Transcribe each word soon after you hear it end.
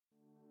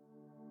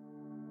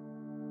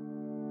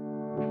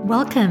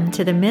Welcome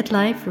to the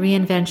Midlife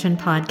Reinvention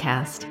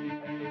Podcast.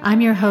 I'm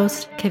your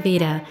host,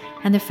 Kavita,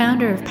 and the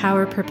founder of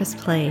Power Purpose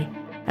Play,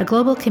 a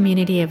global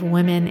community of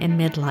women in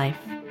midlife.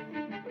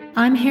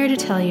 I'm here to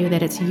tell you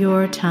that it's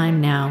your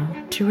time now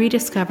to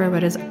rediscover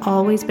what has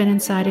always been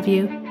inside of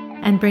you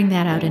and bring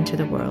that out into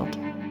the world.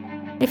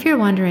 If you're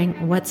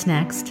wondering what's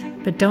next,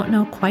 but don't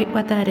know quite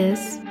what that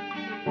is,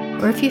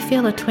 or if you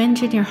feel a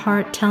twinge in your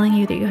heart telling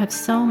you that you have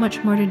so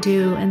much more to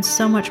do and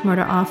so much more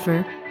to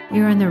offer,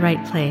 you're in the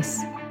right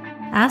place.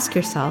 Ask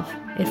yourself,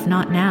 if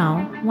not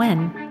now,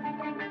 when?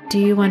 Do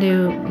you want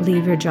to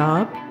leave your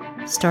job,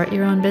 start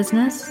your own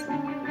business,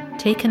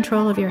 take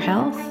control of your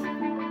health,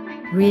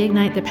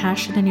 reignite the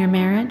passion in your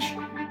marriage,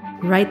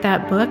 write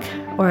that book,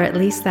 or at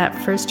least that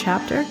first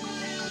chapter?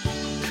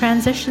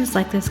 Transitions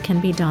like this can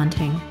be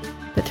daunting,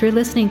 but through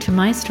listening to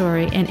my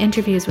story and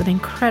interviews with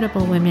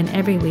incredible women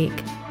every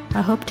week,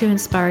 I hope to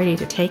inspire you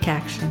to take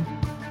action.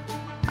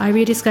 I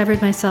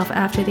rediscovered myself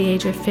after the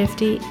age of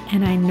 50,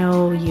 and I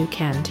know you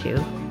can too.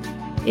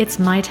 It's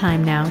my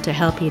time now to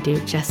help you do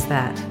just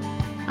that.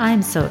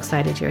 I'm so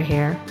excited you're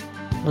here.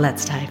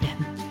 Let's dive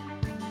in.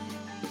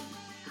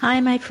 Hi,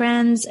 my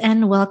friends,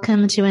 and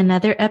welcome to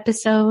another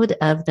episode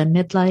of the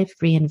Midlife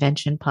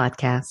Reinvention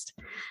Podcast.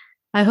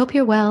 I hope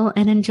you're well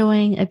and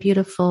enjoying a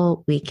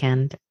beautiful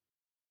weekend.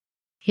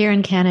 Here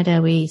in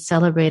Canada, we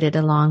celebrated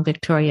a long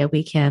Victoria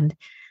weekend,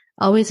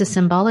 always a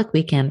symbolic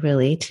weekend,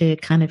 really, to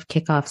kind of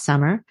kick off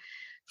summer.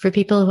 For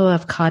people who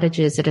have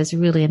cottages, it is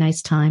really a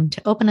nice time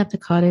to open up the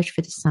cottage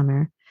for the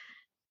summer.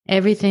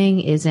 Everything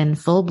is in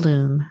full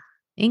bloom,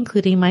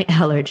 including my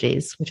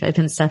allergies, which I've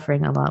been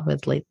suffering a lot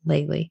with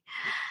lately.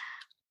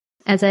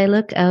 As I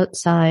look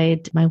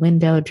outside my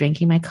window,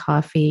 drinking my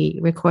coffee,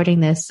 recording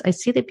this, I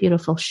see the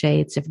beautiful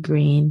shades of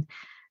green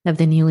of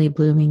the newly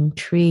blooming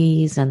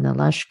trees and the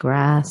lush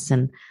grass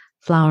and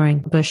flowering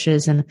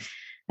bushes. And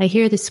I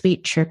hear the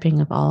sweet chirping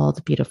of all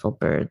the beautiful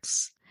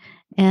birds.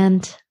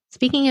 And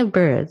speaking of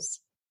birds,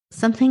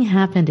 something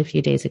happened a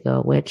few days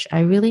ago, which I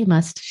really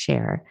must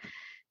share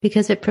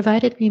because it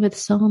provided me with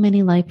so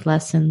many life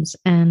lessons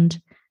and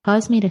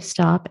caused me to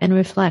stop and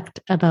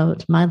reflect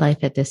about my life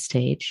at this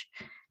stage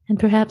and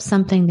perhaps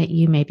something that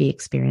you may be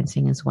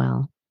experiencing as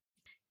well.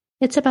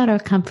 It's about our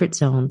comfort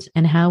zones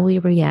and how we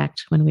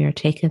react when we are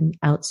taken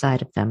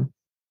outside of them.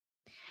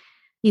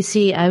 You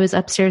see, I was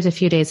upstairs a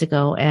few days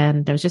ago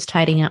and I was just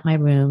tidying up my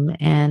room,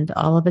 and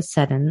all of a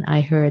sudden I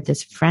heard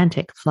this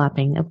frantic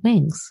flapping of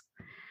wings.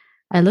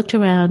 I looked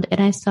around and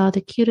I saw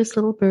the cutest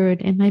little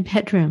bird in my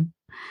bedroom.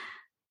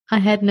 I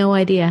had no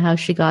idea how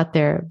she got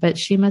there, but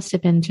she must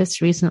have been just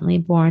recently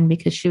born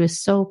because she was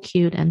so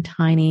cute and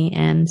tiny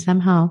and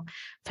somehow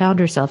found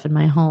herself in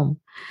my home.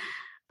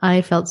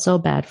 I felt so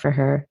bad for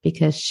her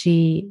because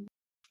she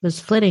was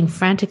flitting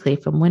frantically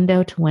from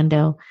window to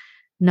window,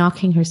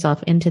 knocking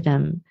herself into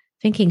them,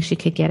 thinking she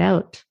could get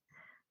out.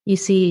 You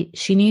see,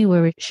 she knew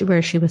where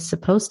she was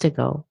supposed to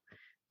go,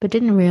 but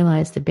didn't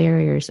realize the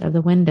barriers of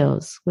the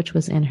windows, which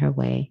was in her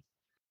way.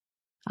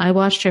 I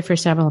watched her for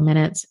several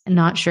minutes,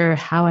 not sure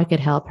how I could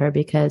help her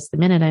because the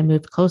minute I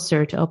moved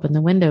closer to open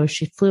the window,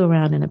 she flew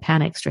around in a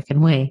panic-stricken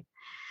way.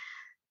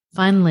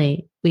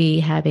 Finally,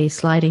 we have a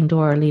sliding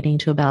door leading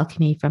to a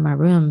balcony from our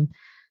room,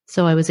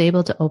 so I was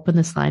able to open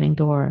the sliding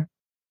door.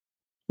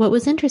 What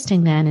was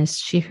interesting then is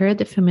she heard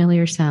the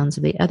familiar sounds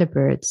of the other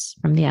birds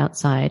from the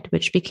outside,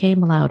 which became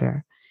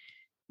louder,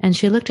 and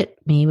she looked at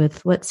me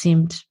with what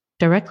seemed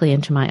directly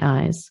into my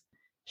eyes.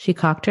 She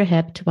cocked her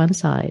head to one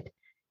side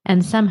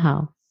and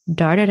somehow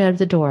darted out of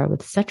the door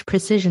with such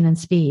precision and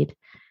speed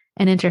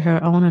and into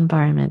her own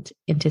environment,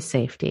 into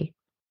safety.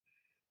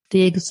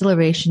 The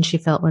exhilaration she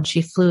felt when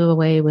she flew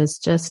away was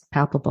just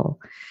palpable.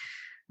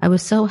 I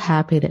was so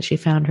happy that she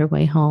found her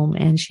way home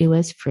and she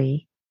was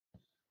free.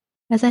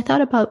 As I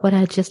thought about what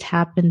had just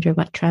happened or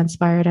what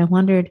transpired, I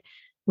wondered,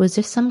 was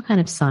there some kind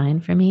of sign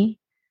for me?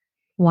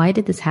 Why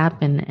did this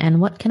happen,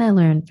 and what can I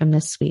learn from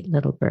this sweet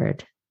little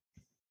bird?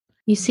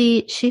 You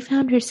see, she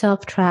found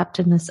herself trapped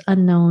in this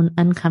unknown,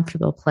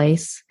 uncomfortable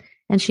place,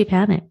 and she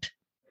panicked.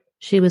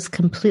 She was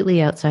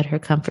completely outside her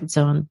comfort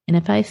zone, and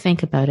if I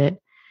think about it,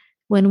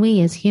 when we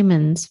as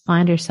humans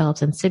find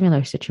ourselves in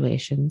similar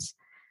situations,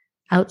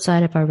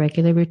 outside of our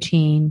regular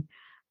routine,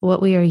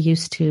 what we are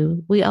used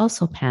to, we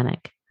also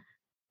panic.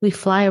 We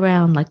fly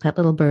around like that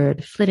little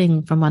bird,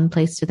 flitting from one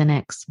place to the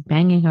next,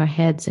 banging our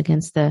heads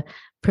against the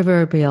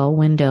proverbial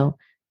window,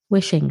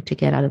 wishing to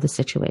get out of the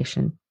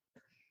situation.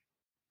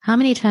 How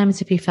many times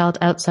have you felt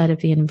outside of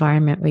the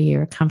environment where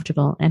you're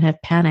comfortable and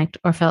have panicked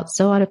or felt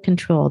so out of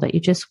control that you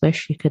just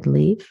wish you could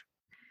leave?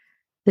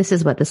 This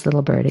is what this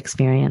little bird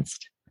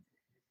experienced.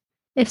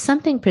 If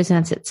something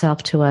presents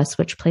itself to us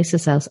which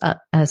places us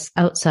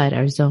outside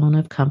our zone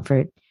of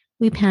comfort,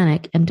 we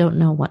panic and don't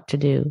know what to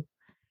do.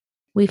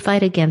 We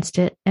fight against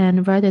it,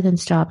 and rather than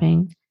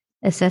stopping,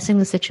 assessing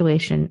the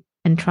situation,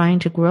 and trying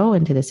to grow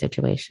into the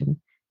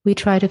situation, we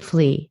try to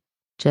flee,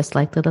 just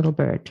like the little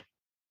bird.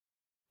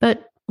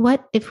 But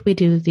what if we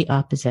do the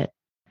opposite?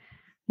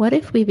 What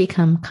if we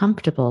become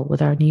comfortable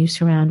with our new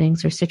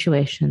surroundings or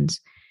situations,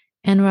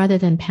 and rather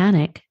than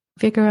panic,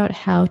 figure out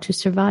how to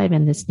survive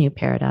in this new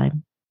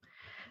paradigm.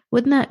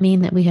 Wouldn't that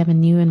mean that we have a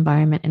new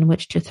environment in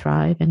which to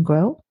thrive and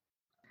grow?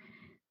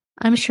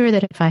 I'm sure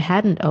that if I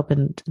hadn't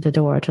opened the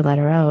door to let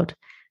her out,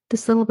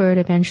 this little bird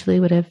eventually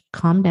would have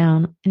calmed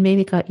down and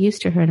maybe got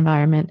used to her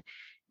environment,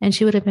 and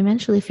she would have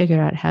eventually figured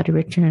out how to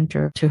return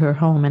to her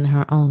home in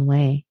her own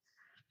way.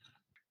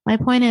 My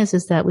point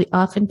is that we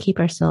often keep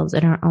ourselves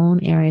in our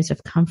own areas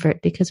of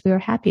comfort because we are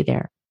happy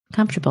there,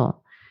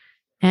 comfortable,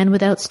 and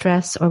without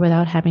stress or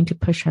without having to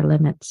push our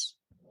limits.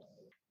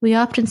 We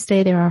often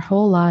stay there our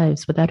whole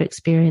lives without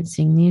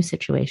experiencing new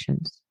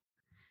situations.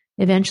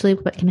 Eventually,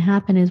 what can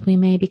happen is we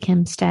may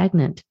become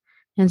stagnant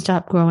and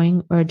stop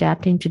growing or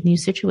adapting to new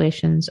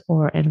situations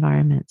or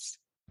environments.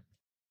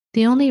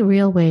 The only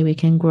real way we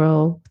can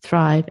grow,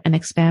 thrive, and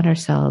expand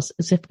ourselves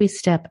is if we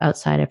step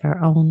outside of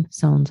our own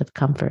zones of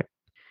comfort.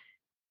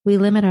 We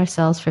limit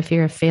ourselves for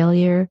fear of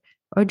failure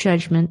or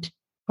judgment,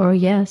 or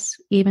yes,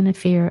 even a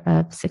fear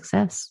of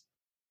success.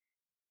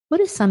 What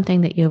is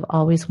something that you have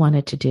always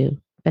wanted to do,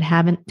 but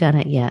haven't done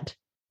it yet,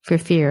 for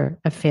fear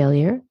of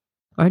failure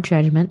or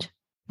judgment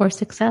or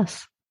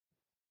success?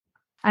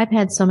 I've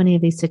had so many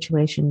of these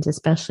situations,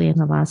 especially in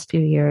the last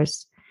few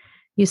years.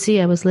 You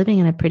see, I was living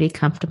in a pretty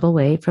comfortable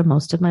way for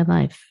most of my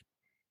life,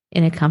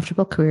 in a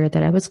comfortable career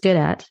that I was good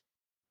at,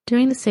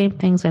 doing the same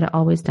things that I'd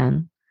always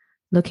done,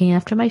 looking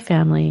after my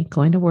family,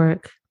 going to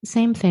work, the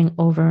same thing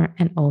over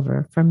and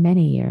over for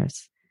many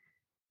years.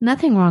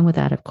 Nothing wrong with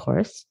that, of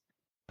course,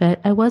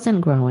 but I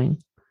wasn't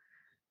growing.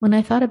 When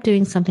I thought of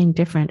doing something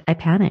different, I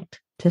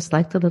panicked, just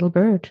like the little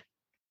bird.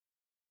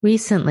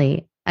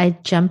 Recently, I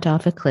jumped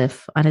off a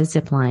cliff on a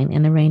zip line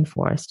in the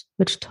rainforest,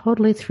 which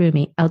totally threw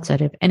me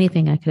outside of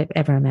anything I could have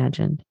ever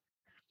imagined.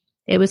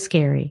 It was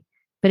scary,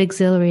 but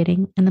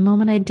exhilarating, and the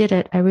moment I did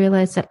it, I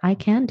realized that I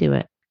can do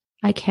it.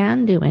 I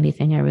can do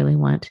anything I really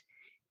want,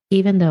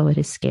 even though it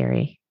is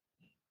scary.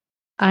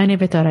 I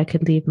never thought I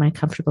could leave my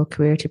comfortable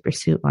career to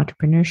pursue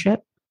entrepreneurship.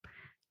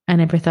 I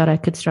never thought I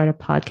could start a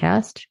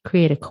podcast,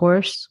 create a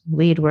course,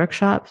 lead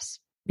workshops,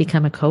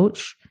 become a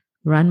coach,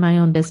 run my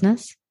own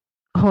business,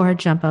 or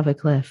jump off a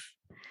cliff.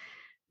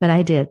 But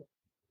I did,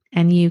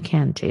 and you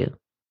can too.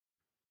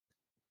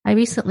 I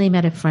recently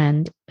met a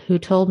friend who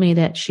told me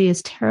that she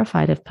is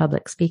terrified of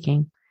public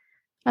speaking.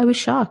 I was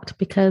shocked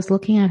because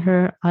looking at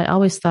her, I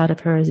always thought of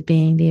her as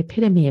being the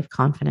epitome of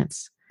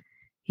confidence.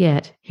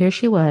 Yet, here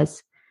she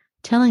was,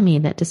 telling me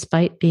that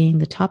despite being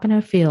the top in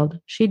her field,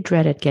 she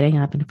dreaded getting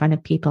up in front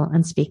of people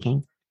and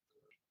speaking.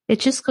 It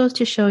just goes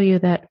to show you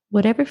that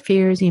whatever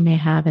fears you may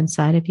have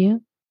inside of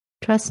you,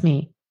 trust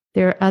me,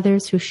 there are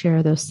others who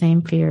share those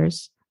same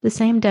fears, the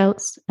same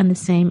doubts, and the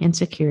same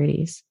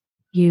insecurities.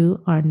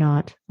 You are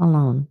not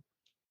alone.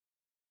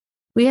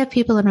 We have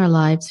people in our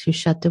lives who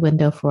shut the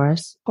window for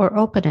us or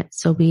open it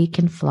so we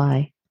can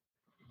fly.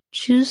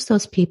 Choose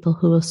those people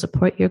who will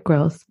support your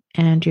growth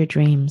and your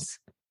dreams,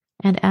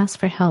 and ask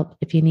for help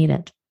if you need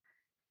it.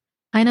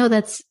 I know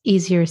that's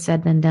easier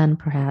said than done,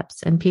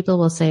 perhaps, and people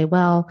will say,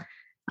 well,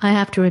 I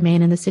have to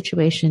remain in the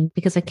situation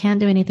because I can't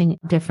do anything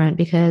different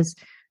because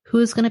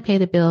who's going to pay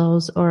the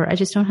bills, or I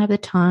just don't have the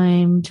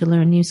time to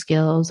learn new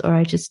skills, or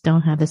I just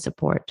don't have the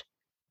support.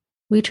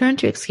 We turn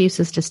to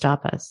excuses to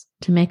stop us,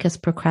 to make us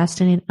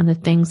procrastinate on the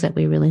things that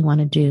we really want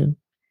to do.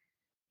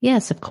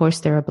 Yes, of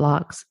course, there are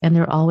blocks, and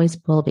there always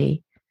will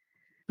be.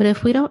 But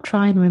if we don't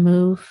try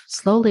and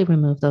slowly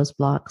remove those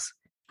blocks,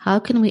 how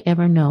can we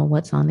ever know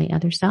what's on the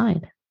other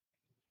side?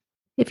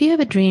 If you have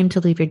a dream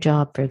to leave your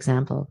job, for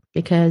example,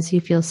 because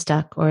you feel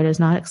stuck or it is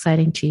not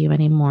exciting to you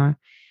anymore,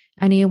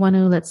 and you want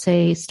to, let's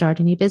say,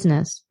 start a new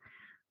business,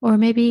 or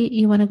maybe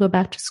you want to go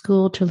back to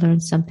school to learn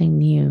something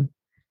new,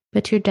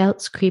 but your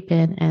doubts creep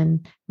in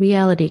and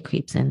reality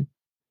creeps in.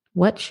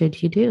 What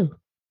should you do?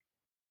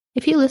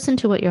 If you listen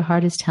to what your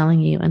heart is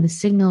telling you and the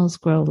signals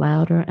grow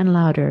louder and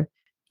louder,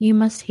 you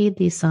must heed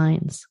these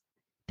signs.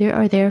 They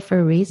are there for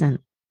a reason.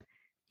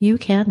 You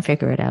can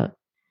figure it out.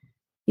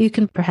 You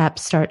can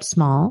perhaps start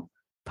small,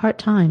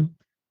 part-time.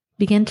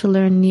 Begin to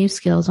learn new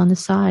skills on the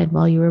side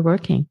while you are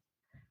working.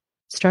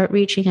 Start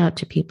reaching out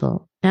to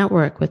people.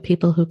 Network with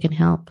people who can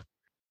help.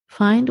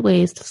 Find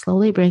ways to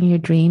slowly bring your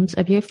dreams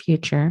of your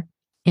future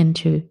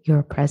into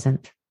your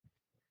present.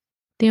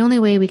 The only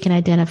way we can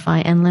identify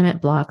and limit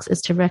blocks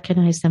is to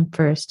recognize them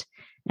first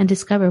and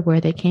discover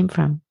where they came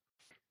from,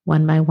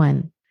 one by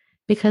one,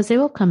 because they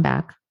will come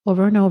back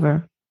over and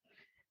over.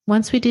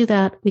 Once we do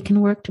that, we can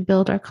work to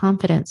build our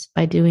confidence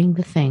by doing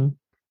the thing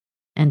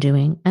and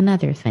doing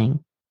another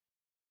thing.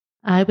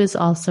 I was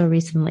also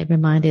recently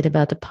reminded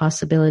about the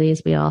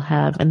possibilities we all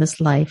have in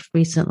this life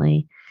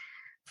recently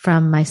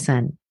from my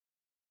son.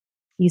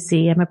 You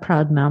see, I'm a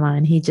proud mama,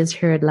 and he just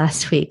heard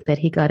last week that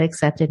he got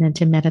accepted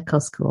into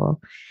medical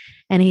school,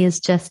 and he is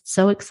just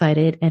so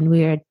excited, and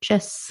we are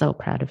just so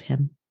proud of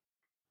him.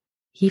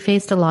 He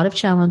faced a lot of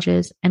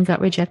challenges and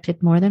got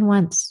rejected more than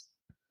once,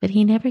 but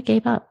he never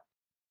gave up.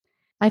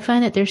 I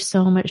find that there's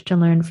so much to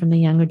learn from the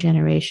younger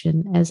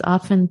generation, as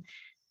often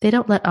they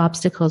don't let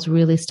obstacles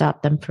really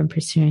stop them from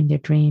pursuing their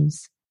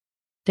dreams.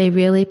 They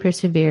really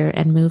persevere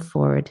and move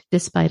forward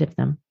despite of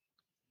them.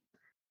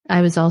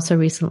 I was also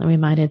recently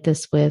reminded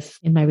this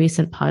in my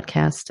recent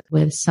podcast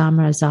with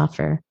Samra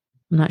Zafar.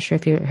 I'm not sure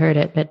if you heard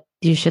it, but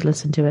you should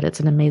listen to it. It's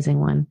an amazing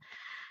one,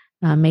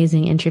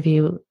 amazing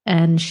interview.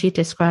 And she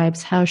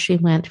describes how she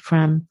went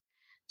from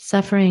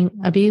suffering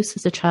abuse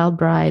as a child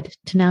bride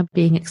to now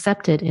being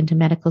accepted into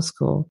medical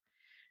school,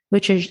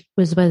 which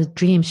was a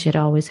dream she had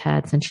always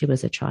had since she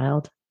was a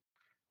child.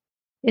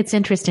 It's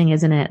interesting,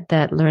 isn't it,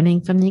 that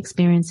learning from the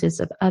experiences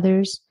of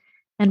others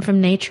and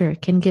from nature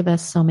can give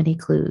us so many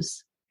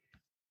clues.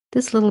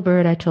 This little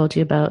bird I told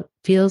you about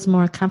feels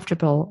more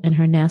comfortable in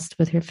her nest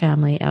with her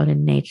family out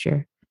in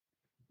nature.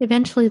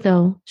 Eventually,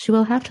 though, she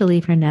will have to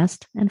leave her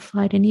nest and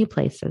fly to new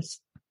places.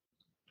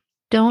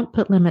 Don't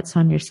put limits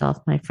on yourself,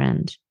 my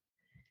friend.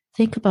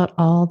 Think about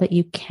all that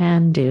you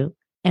can do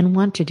and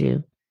want to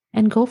do,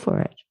 and go for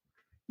it.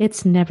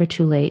 It's never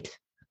too late.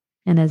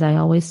 And as I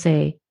always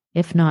say,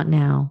 if not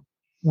now,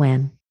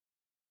 when?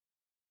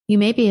 You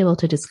may be able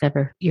to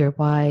discover your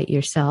why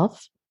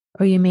yourself,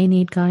 or you may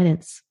need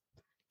guidance.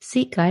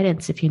 Seek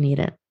guidance if you need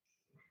it.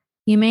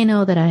 You may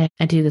know that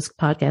I do this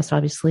podcast,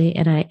 obviously,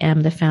 and I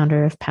am the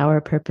founder of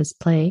Power, Purpose,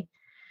 Play.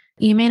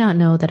 You may not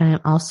know that I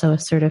am also a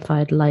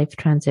certified life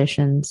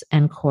transitions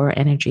and core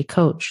energy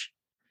coach.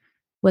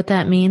 What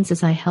that means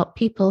is I help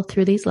people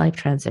through these life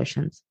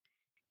transitions,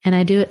 and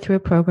I do it through a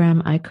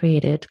program I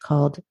created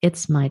called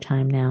It's My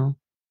Time Now.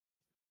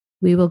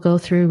 We will go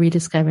through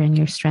rediscovering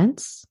your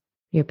strengths,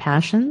 your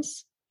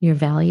passions, your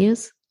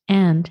values,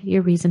 and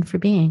your reason for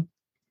being.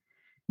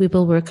 We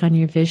will work on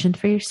your vision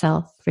for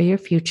yourself, for your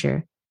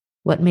future,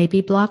 what may be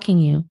blocking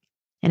you,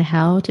 and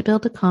how to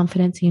build the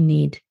confidence you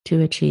need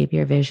to achieve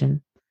your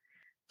vision.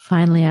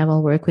 Finally, I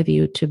will work with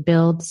you to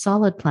build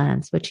solid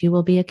plans, which you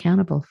will be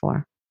accountable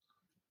for.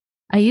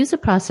 I use a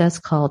process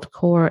called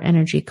core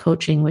energy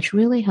coaching, which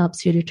really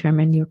helps you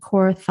determine your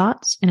core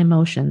thoughts and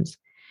emotions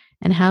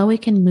and how we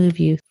can move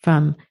you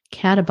from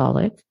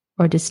catabolic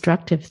or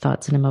destructive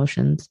thoughts and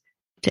emotions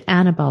to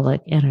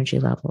anabolic energy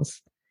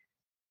levels.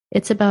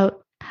 It's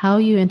about how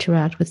you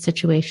interact with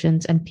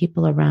situations and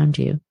people around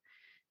you.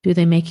 Do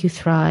they make you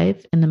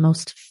thrive in the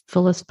most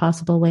fullest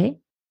possible way?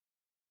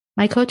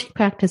 My coaching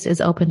practice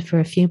is open for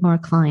a few more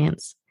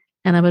clients,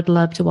 and I would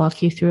love to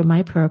walk you through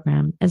my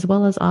program as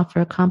well as offer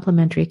a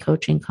complimentary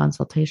coaching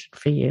consultation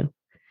for you.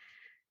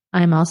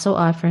 I am also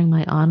offering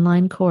my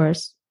online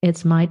course,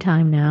 It's My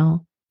Time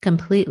Now,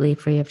 completely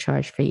free of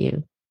charge for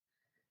you.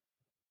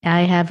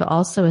 I have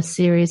also a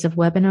series of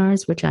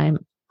webinars which I'm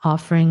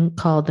offering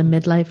called the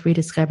Midlife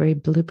Rediscovery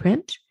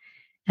Blueprint.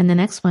 And the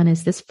next one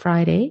is this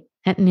Friday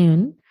at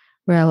noon,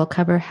 where I will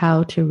cover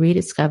how to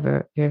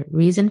rediscover your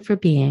reason for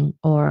being,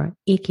 or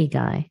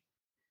Ikigai.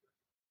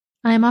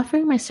 I am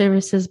offering my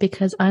services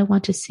because I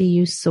want to see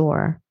you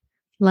soar,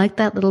 like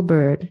that little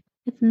bird,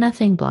 with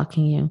nothing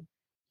blocking you,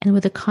 and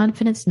with a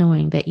confidence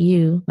knowing that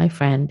you, my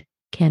friend,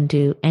 can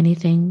do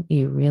anything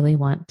you really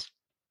want.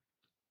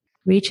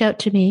 Reach out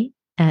to me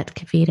at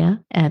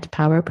Kavita at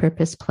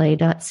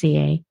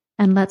powerpurposeplay.ca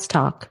and let's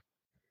talk.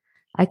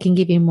 I can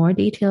give you more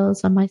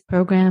details on my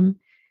program,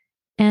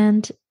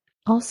 and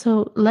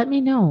also let me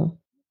know,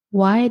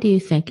 why do you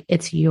think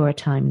it's your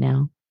time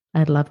now?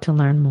 I'd love to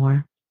learn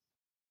more.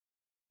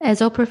 As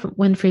Oprah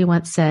Winfrey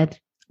once said,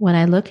 when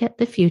I look at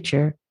the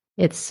future,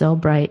 it's so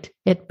bright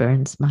it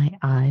burns my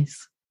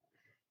eyes.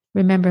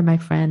 Remember, my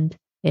friend,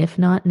 if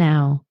not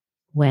now,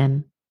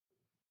 when?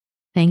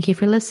 Thank you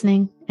for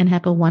listening, and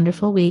have a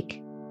wonderful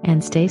week,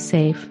 and stay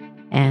safe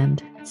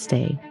and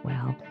stay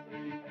well.